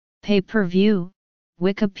Pay-per-view,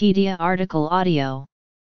 Wikipedia article audio.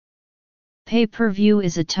 Pay-per-view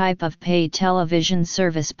is a type of pay television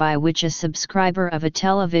service by which a subscriber of a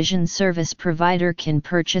television service provider can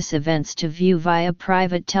purchase events to view via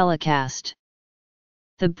private telecast.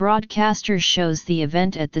 The broadcaster shows the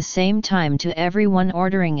event at the same time to everyone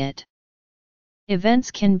ordering it.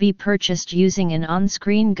 Events can be purchased using an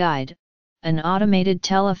on-screen guide, an automated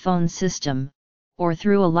telephone system, or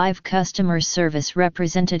through a live customer service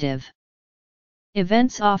representative.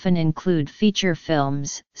 Events often include feature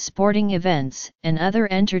films, sporting events, and other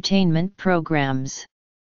entertainment programs.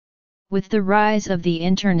 With the rise of the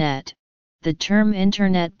Internet, the term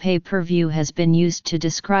Internet pay-per-view has been used to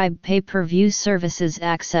describe pay-per-view services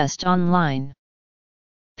accessed online.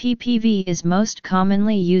 PPV is most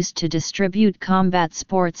commonly used to distribute combat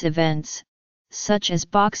sports events, such as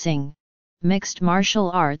boxing, mixed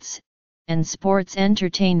martial arts, and sports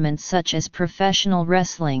entertainment such as professional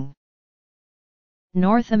wrestling.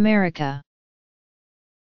 North America,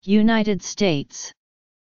 United States,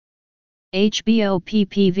 HBO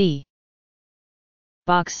PPV,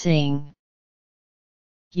 boxing,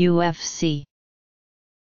 UFC,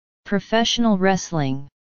 professional wrestling.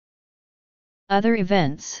 Other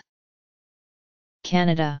events: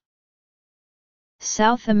 Canada,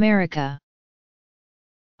 South America,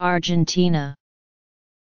 Argentina,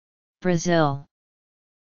 Brazil,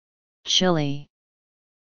 Chile,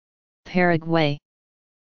 Paraguay,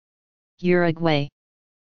 Uruguay,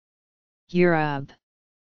 Europe,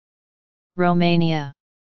 Romania,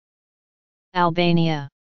 Albania,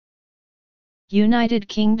 United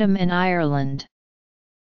Kingdom and Ireland,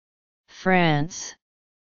 France,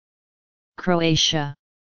 Croatia,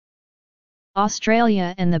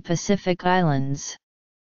 Australia and the Pacific Islands,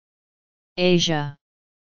 Asia,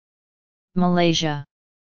 Malaysia,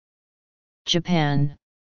 Japan,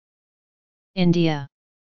 India.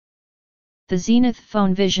 The Zenith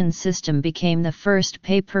Phone Vision system became the first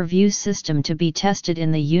pay-per-view system to be tested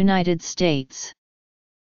in the United States.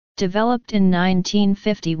 Developed in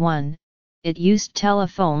 1951, it used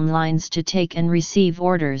telephone lines to take and receive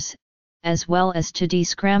orders, as well as to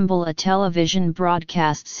descramble a television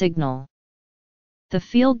broadcast signal. The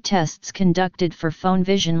field tests conducted for Phone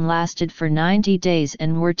Vision lasted for 90 days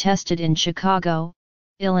and were tested in Chicago,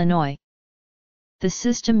 Illinois. The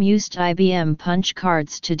system used IBM punch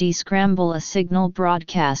cards to descramble a signal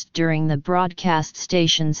broadcast during the broadcast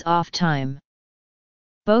station's off time.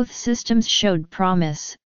 Both systems showed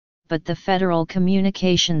promise, but the Federal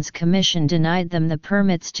Communications Commission denied them the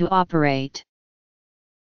permits to operate.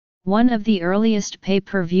 One of the earliest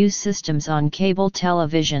pay-per-view systems on cable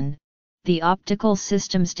television, the Optical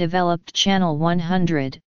Systems developed Channel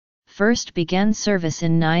 100, first began service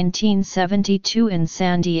in 1972 in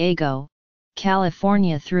San Diego,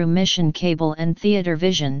 California through Mission Cable and Theater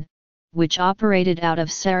Vision, which operated out of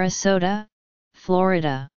Sarasota,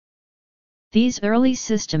 Florida. These early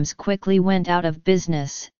systems quickly went out of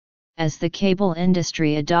business, as the cable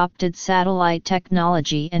industry adopted satellite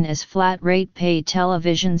technology and as flat-rate pay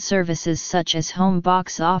television services such as home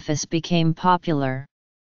box office became popular.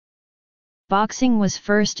 Boxing was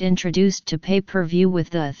first introduced to pay-per-view with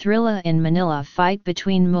the Thrilla in Manila fight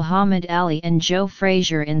between Muhammad Ali and Joe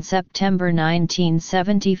Frazier in September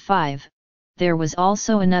 1975. There was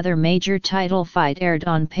also another major title fight aired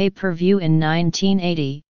on pay-per-view in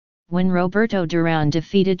 1980, when Roberto Duran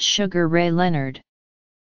defeated Sugar Ray Leonard.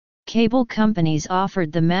 Cable companies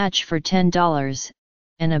offered the match for $10,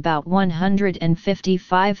 and about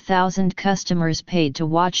 155,000 customers paid to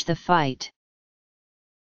watch the fight.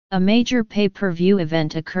 A major pay-per-view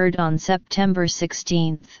event occurred on September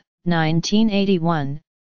 16, 1981,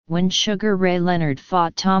 when Sugar Ray Leonard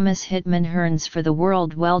fought Thomas Hitman Hearns for the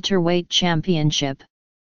World Welterweight Championship.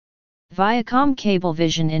 Viacom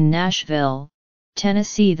Cablevision in Nashville,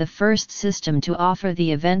 Tennessee, the first system to offer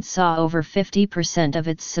the event, saw over 50% of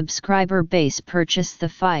its subscriber base purchase the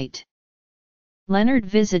fight. Leonard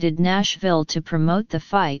visited Nashville to promote the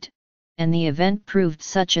fight, and the event proved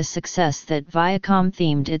such a success that Viacom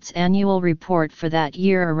themed its annual report for that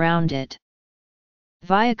year around it.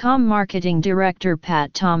 Viacom marketing director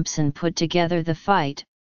Pat Thompson put together the fight,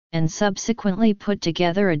 and subsequently put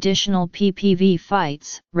together additional PPV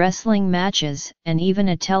fights, wrestling matches, and even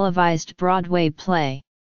a televised Broadway play.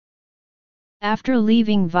 After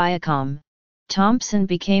leaving Viacom, Thompson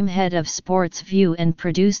became head of Sports View and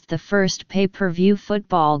produced the first pay-per-view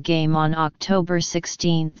football game on October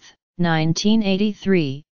 16,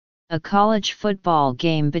 1983, a college football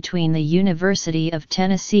game between the University of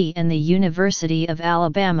Tennessee and the University of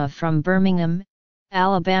Alabama from Birmingham,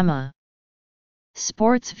 Alabama.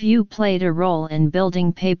 Sports View played a role in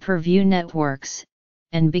building pay-per-view networks,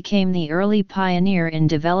 and became the early pioneer in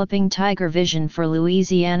developing Tiger Vision for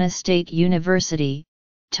Louisiana State University,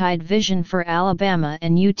 Tide Vision for Alabama,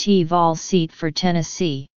 and UT Vol Seat for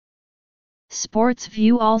Tennessee.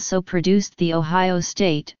 SportsView also produced the Ohio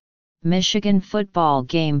State, Michigan football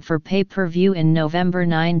game for pay-per-view in November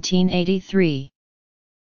 1983.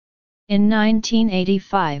 In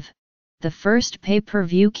 1985, the first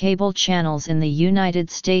pay-per-view cable channels in the United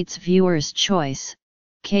States, Viewers' Choice,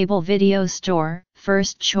 Cable Video Store,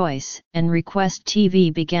 First Choice, and Request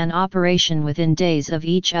TV, began operation within days of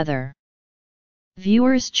each other.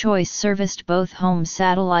 Viewers' Choice serviced both home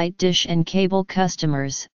satellite dish and cable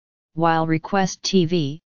customers, while Request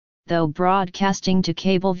TV, though broadcasting to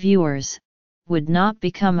cable viewers, would not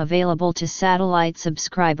become available to satellite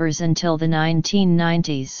subscribers until the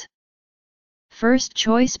 1990s. First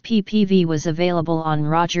Choice PPV was available on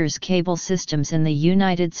Rogers Cable Systems in the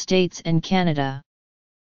United States and Canada.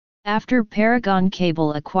 After Paragon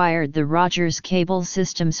Cable acquired the Rogers Cable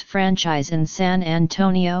Systems franchise in San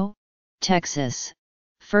Antonio, Texas,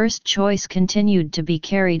 First Choice continued to be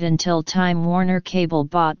carried until Time Warner Cable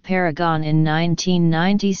bought Paragon in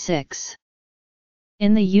 1996.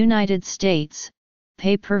 In the United States,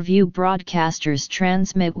 pay-per-view broadcasters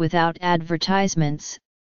transmit without advertisements,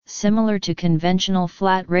 similar to conventional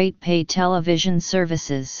flat-rate pay television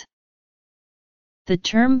services. The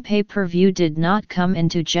term pay-per-view did not come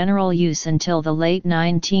into general use until the late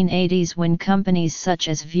 1980s, when companies such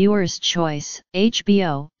as Viewers' Choice,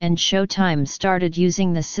 HBO, and Showtime started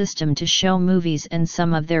using the system to show movies and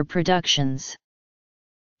some of their productions.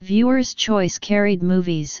 Viewers' Choice carried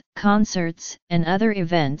movies, concerts, and other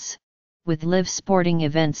events, with live sporting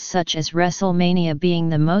events such as WrestleMania being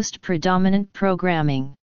the most predominant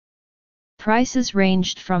programming. Prices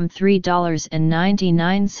ranged from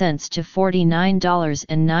 $3.99 to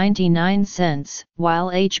 $49.99, while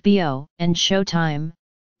HBO and Showtime,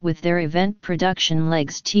 with their event production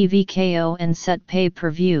legs TVKO and Set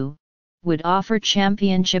Pay-Per-View, would offer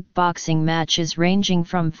championship boxing matches ranging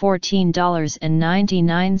from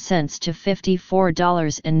 $14.99 to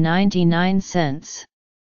 $54.99.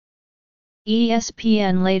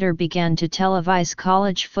 ESPN later began to televise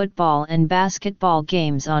college football and basketball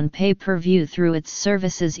games on pay-per-view through its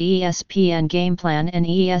services ESPN GamePlan and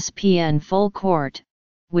ESPN Full Court,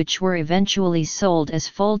 which were eventually sold as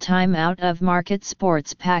full-time out-of-market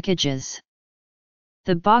sports packages.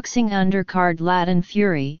 The boxing undercard Latin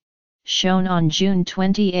Fury, shown on June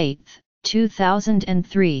 28,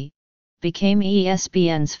 2003, became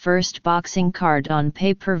ESPN's first boxing card on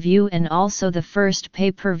pay-per-view and also the first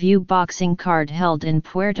pay-per-view boxing card held in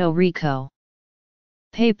Puerto Rico.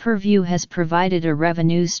 Pay-per-view has provided a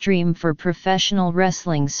revenue stream for professional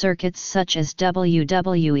wrestling circuits such as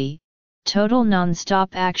WWE, Total Nonstop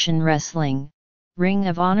Action Wrestling, Ring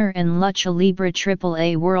of Honor and Lucha Libre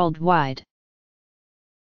AAA worldwide.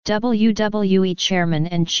 WWE Chairman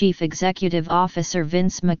and Chief Executive Officer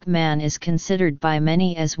Vince McMahon is considered by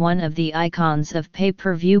many as one of the icons of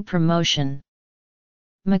pay-per-view promotion.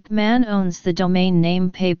 McMahon owns the domain name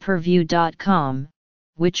payperview.com,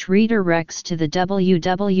 which redirects to the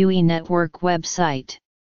WWE Network website.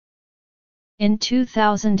 In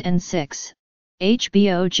 2006,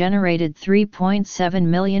 HBO generated 3.7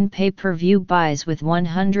 million pay-per-view buys with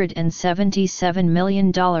 $177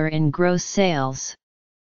 million in gross sales.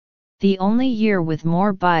 The only year with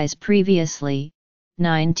more buys previously,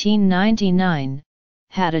 1999,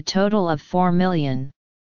 had a total of 4 million.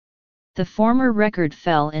 The former record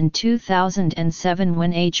fell in 2007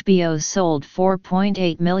 when HBO sold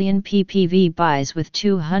 4.8 million PPV buys with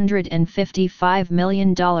 $255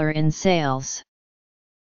 million in sales.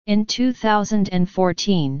 In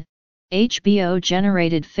 2014, HBO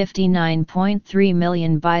generated 59.3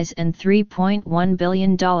 million buys and $3.1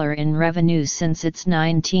 billion in revenue since its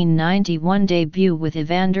 1991 debut with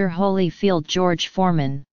Evander Holyfield. George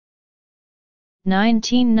Foreman.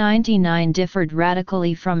 1999 differed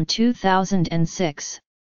radically from 2006.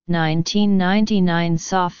 1999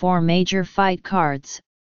 saw four major fight cards: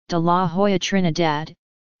 De La Hoya Trinidad,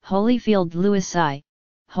 Holyfield Lewis I,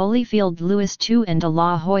 Holyfield Lewis II and De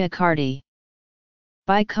La Hoya Cardi.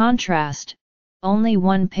 By contrast, only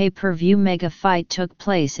one pay-per-view mega fight took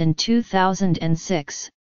place in 2006,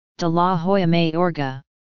 De La Hoya Mayorga.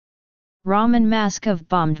 Roman Maskov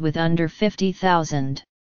bombed with under 50,000.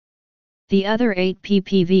 The other 8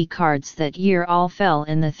 PPV cards that year all fell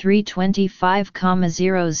in the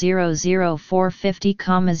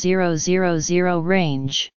 325,000-450,000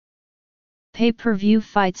 range. Pay-per-view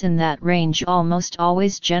fights in that range almost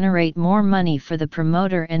always generate more money for the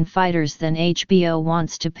promoter and fighters than HBO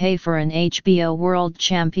wants to pay for an HBO World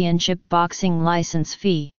Championship boxing license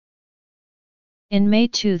fee. In May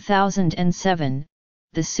 2007,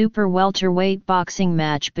 the super welterweight boxing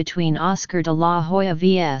match between Oscar de la Hoya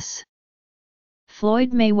vs.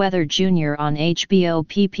 Floyd Mayweather Jr. on HBO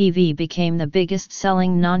PPV became the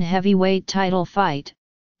biggest-selling non-heavyweight title fight,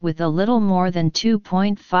 with a little more than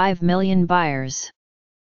 2.5 million buyers.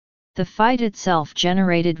 The fight itself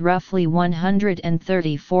generated roughly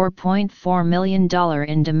 $134.4 million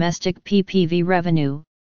in domestic PPV revenue,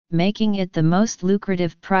 making it the most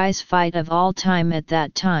lucrative prize fight of all time at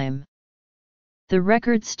that time. The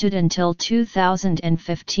record stood until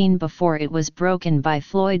 2015 before it was broken by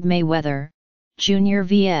Floyd Mayweather Jr.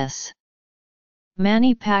 vs.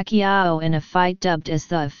 Manny Pacquiao in a fight dubbed as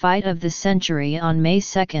the Fight of the Century on May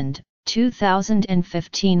 2,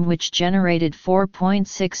 2015, which generated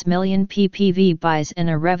 4.6 million PPV buys and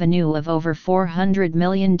a revenue of over $400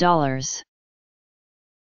 million.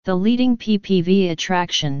 The leading PPV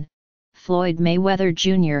attraction, Floyd Mayweather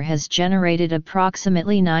Jr. has generated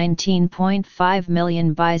approximately 19.5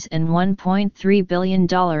 million buys and $1.3 billion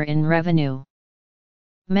in revenue.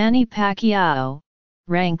 Manny Pacquiao,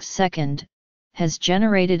 ranked second, has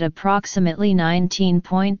generated approximately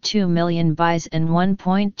 19.2 million buys and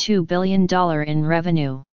 $1.2 billion in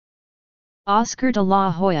revenue. Oscar de la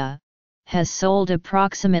Hoya has sold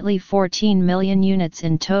approximately 14 million units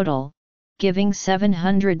in total, giving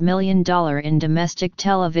 $700 million in domestic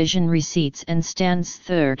television receipts, and stands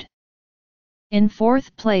third. In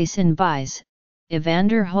fourth place in buys,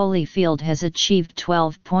 Evander Holyfield has achieved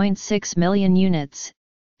 12.6 million units,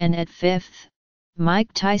 and at fifth, Mike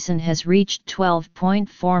Tyson has reached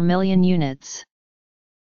 12.4 million units.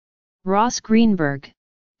 Ross Greenberg,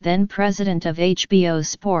 then president of HBO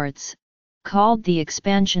Sports, called the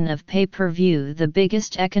expansion of pay-per-view the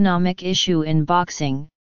biggest economic issue in boxing,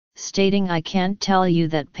 stating, "I can't tell you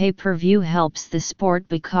that pay-per-view helps the sport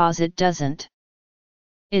because it doesn't.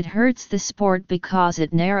 It hurts the sport because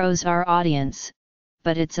it narrows our audience,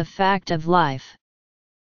 but it's a fact of life.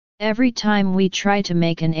 Every time we try to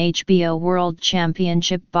make an HBO World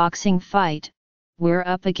Championship boxing fight, we're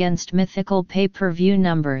up against mythical pay-per-view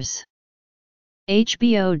numbers.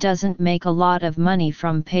 HBO doesn't make a lot of money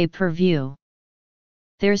from pay-per-view.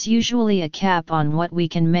 There's usually a cap on what we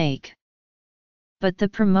can make. But the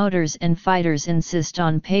promoters and fighters insist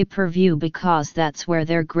on pay-per-view because that's where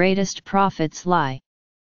their greatest profits lie.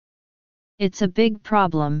 It's a big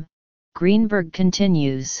problem," Greenberg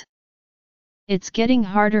continues. "It's getting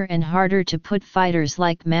harder and harder to put fighters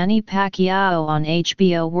like Manny Pacquiao on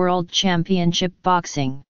HBO World Championship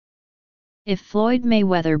Boxing. If Floyd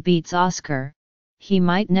Mayweather beats Oscar, he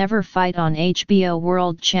might never fight on HBO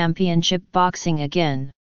World Championship Boxing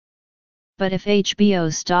again. But if HBO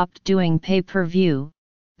stopped doing pay-per-view,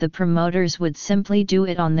 the promoters would simply do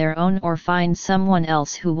it on their own or find someone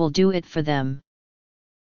else who will do it for them."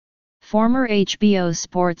 Former HBO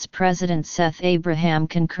Sports president Seth Abraham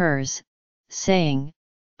concurs, saying,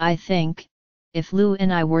 "I think, if Lou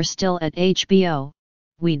and I were still at HBO,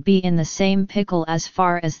 we'd be in the same pickle as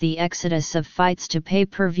far as the exodus of fights to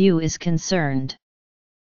pay-per-view is concerned."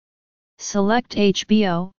 Select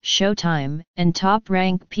HBO, Showtime, and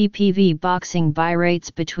top-rank PPV boxing buy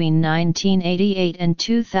rates between 1988 and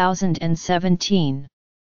 2017.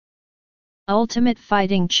 Ultimate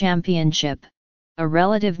Fighting Championship, a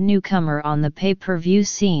relative newcomer on the pay-per-view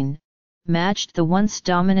scene, matched the once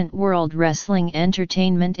dominant World Wrestling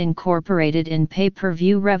Entertainment Incorporated in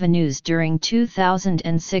pay-per-view revenues during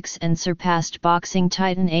 2006 and surpassed boxing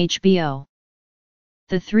titan HBO.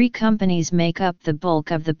 The three companies make up the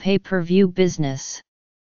bulk of the pay-per-view business.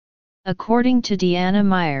 According to Deanna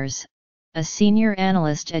Myers, a senior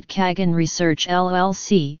analyst at Kagan Research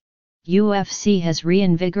LLC, UFC has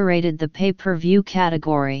reinvigorated the pay-per-view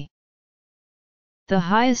category. The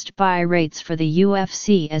highest buy rates for the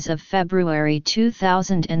UFC as of February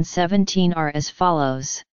 2017 are as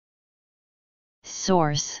follows.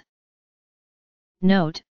 Source: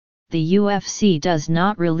 Note: the UFC does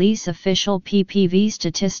not release official PPV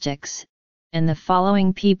statistics, and the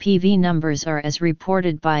following PPV numbers are as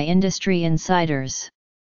reported by industry insiders.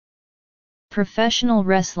 Professional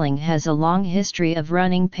wrestling has a long history of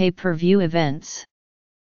running pay-per-view events.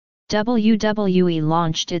 WWE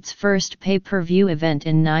launched its first pay-per-view event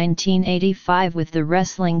in 1985 with the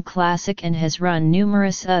Wrestling Classic and has run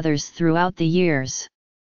numerous others throughout the years.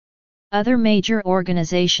 Other major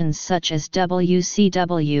organizations such as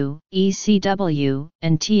WCW, ECW,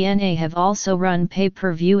 and TNA have also run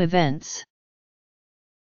pay-per-view events.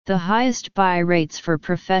 The highest buy rates for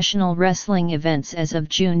professional wrestling events as of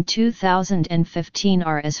June 2015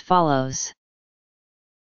 are as follows.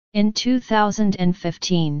 In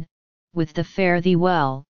 2015, with the Fare Thee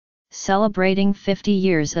Well celebrating 50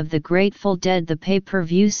 years of the Grateful Dead. The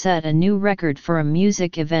pay-per-view set a new record for a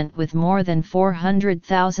music event with more than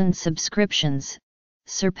 400,000 subscriptions,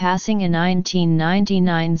 surpassing a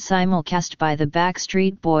 1999 simulcast by the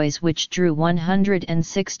Backstreet Boys which drew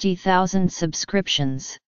 160,000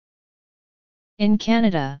 subscriptions. In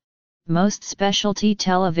Canada, most specialty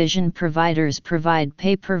television providers provide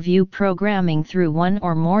pay-per-view programming through one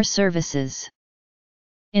or more services.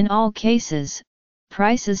 In all cases,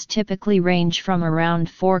 prices typically range from around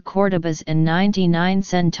 4 Córdobas and 99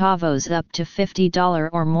 centavos up to $50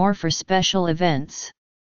 or more for special events.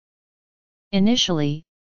 Initially,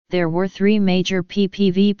 there were 3 major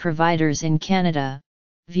PPV providers in Canada.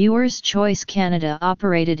 Viewers' Choice Canada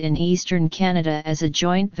operated in Eastern Canada as a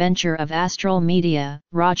joint venture of Astral Media,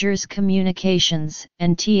 Rogers Communications,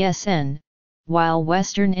 and TSN, while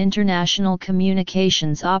Western International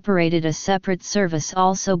Communications operated a separate service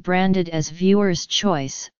also branded as Viewers'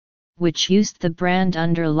 Choice, which used the brand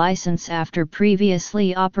under license after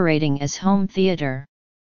previously operating as Home Theatre.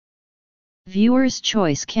 Viewers'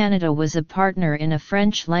 Choice Canada was a partner in a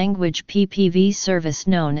French-language PPV service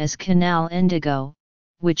known as Canal Indigo,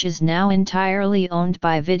 which is now entirely owned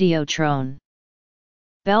by Videotron.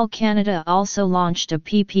 Bell Canada also launched a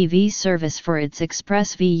PPV service for its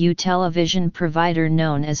Express VU television provider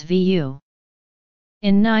known as VU.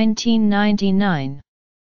 In 1999,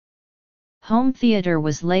 Home Theatre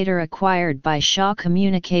was later acquired by Shaw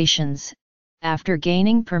Communications. After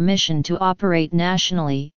gaining permission to operate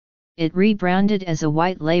nationally, it rebranded as a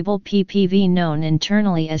white-label PPV known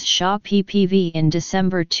internally as Shaw PPV in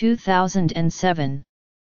December 2007.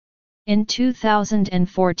 In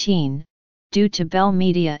 2014, due to Bell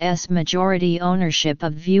Media's majority ownership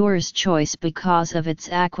of Viewers' Choice because of its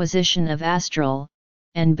acquisition of Astral,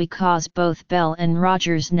 and because both Bell and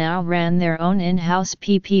Rogers now ran their own in-house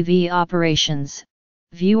PPV operations,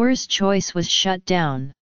 Viewers' Choice was shut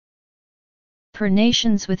down. Per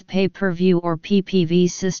nations with pay-per-view or PPV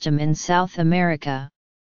system in South America.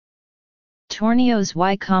 Torneos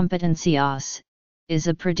y Competencias is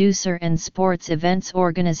a producer and sports events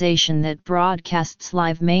organization that broadcasts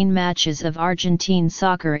live main matches of Argentine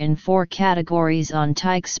soccer in 4 categories on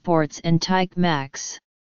TIC Sports and TIC Max.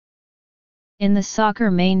 In the soccer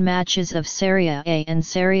main matches of Serie A and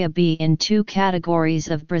Serie B in 2 categories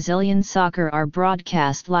of Brazilian soccer are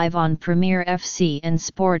broadcast live on Premier FC and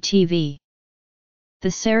Sport TV.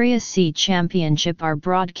 The Serie C Championship are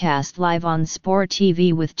broadcast live on Sport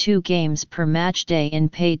TV with 2 games per match day in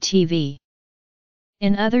pay TV.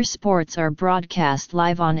 In other sports are broadcast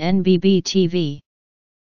live on NBB TV.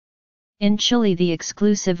 In Chile, the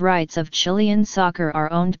exclusive rights of Chilean soccer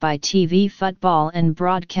are owned by TV Football and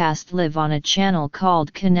broadcast live on a channel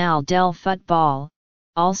called Canal del Futbol,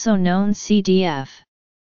 also known CDF.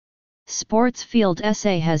 Sports Field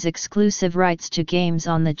SA has exclusive rights to games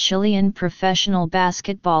on the Chilean Professional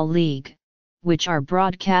Basketball League, which are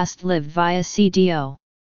broadcast live via CDO.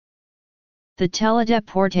 The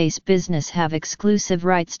Teledeportes business have exclusive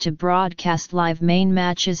rights to broadcast live main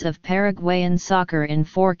matches of Paraguayan soccer in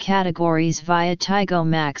 4 categories via Tigo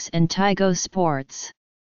Max and Tigo Sports.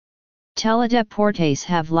 Teledeportes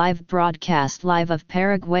have live broadcast live of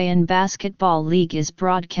Paraguayan Basketball League is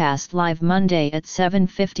broadcast live Monday at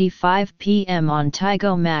 7:55 p.m. on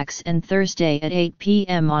Tigo Max and Thursday at 8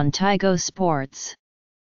 p.m. on Tigo Sports.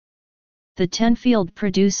 The Tenfield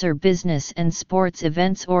Producer Business and Sports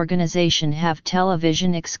Events Organization have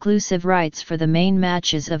television exclusive rights for the main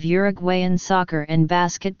matches of Uruguayan soccer and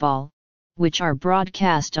basketball, which are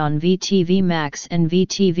broadcast on VTV Max and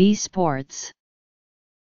VTV Sports.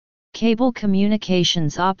 Cable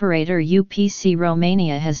communications operator UPC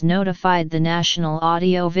Romania has notified the National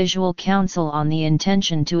Audio-Visual Council on the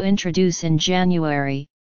intention to introduce in February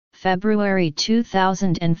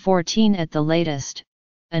 2014 at the latest,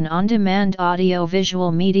 an on-demand audio-visual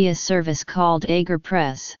media service called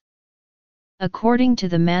Agerpress. According to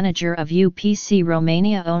the manager of UPC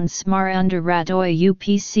Romania-owned Smar under Radoi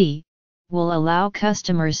UPC, will allow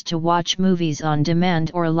customers to watch movies on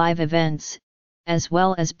demand or live events, as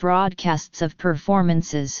well as broadcasts of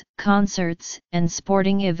performances, concerts, and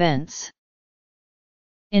sporting events.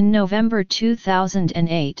 In November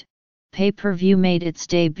 2008, pay-per-view made its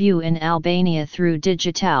debut in Albania through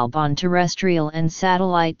Digitalb on terrestrial and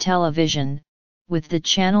satellite television, with the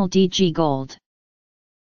channel DG Gold.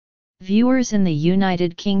 Viewers in the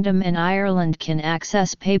United Kingdom and Ireland can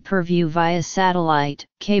access pay-per-view via satellite,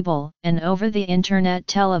 cable, and over-the-internet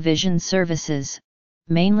television services,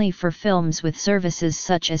 mainly for films with services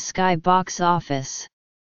such as Sky Box Office.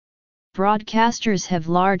 Broadcasters have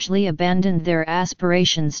largely abandoned their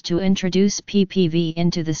aspirations to introduce PPV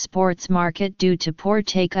into the sports market due to poor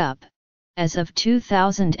take-up. As of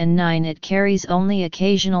 2009, it carries only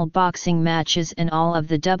occasional boxing matches and all of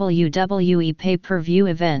the WWE pay-per-view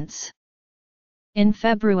events. In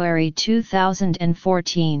February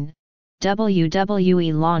 2014,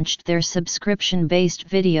 WWE launched their subscription-based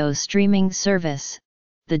video streaming service,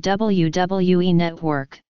 the WWE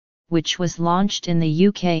Network, which was launched in the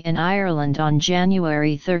UK and Ireland on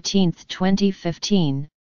January 13, 2015.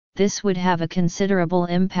 This would have a considerable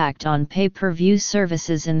impact on pay-per-view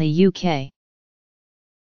services in the UK.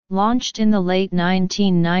 Launched in the late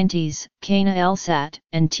 1990s, Kana Elsat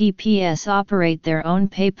and TPS operate their own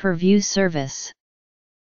pay-per-view service.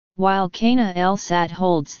 While Kana Elsat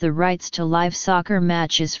holds the rights to live soccer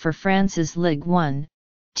matches for France's Ligue 1,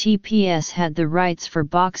 TPS had the rights for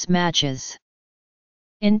box matches.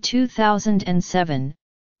 In 2007,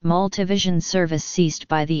 Multivision service ceased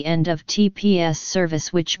by the end of TPS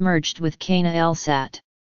service, which merged with Kana Elsat.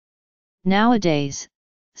 Nowadays,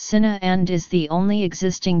 Cine and is the only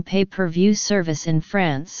existing pay-per-view service in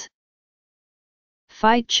France.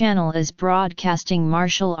 Fight Channel is broadcasting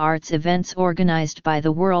martial arts events organized by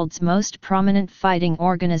the world's most prominent fighting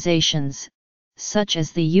organizations, such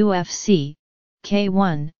as the UFC,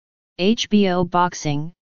 K1, HBO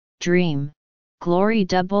Boxing, Dream, Glory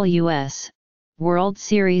WS, World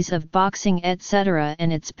Series of Boxing etc.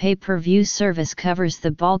 and its pay-per-view service covers the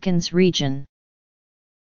Balkans region.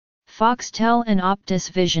 Foxtel and Optus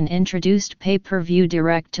Vision introduced pay-per-view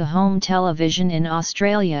direct-to-home television in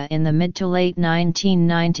Australia in the mid to late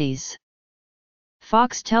 1990s.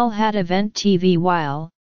 Foxtel had Event TV while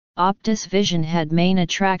Optus Vision had Main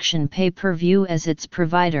Attraction pay-per-view as its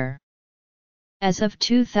provider. As of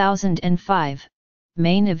 2005,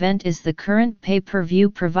 Main Event is the current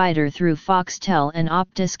pay-per-view provider through Foxtel and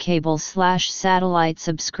Optus cable/satellite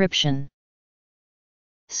subscription.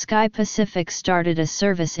 Sky Pacific started a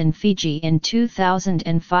service in Fiji in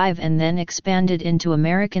 2005 and then expanded into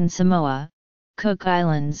American Samoa, Cook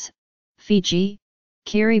Islands, Fiji,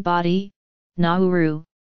 Kiribati, Nauru,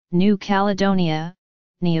 New Caledonia,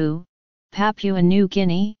 Niue, Papua New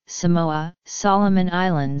Guinea, Samoa, Solomon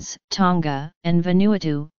Islands, Tonga, and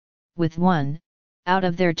Vanuatu, with 1 out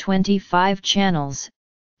of their 25 channels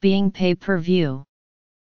being pay-per-view.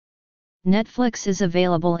 Netflix is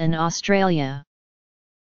available in Australia.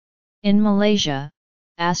 In Malaysia,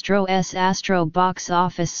 Astro's Astro box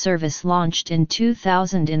office service launched in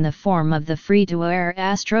 2000 in the form of the free-to-air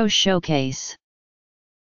Astro Showcase.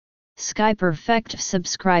 Sky Perfect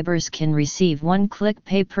subscribers can receive one-click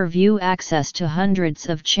pay-per-view access to hundreds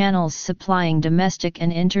of channels supplying domestic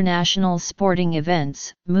and international sporting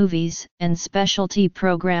events, movies, and specialty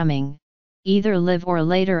programming, either live or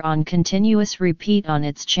later on continuous repeat on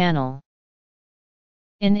its channel.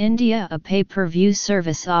 In India, a pay-per-view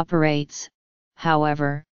service operates.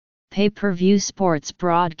 However, pay-per-view sports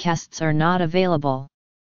broadcasts are not available.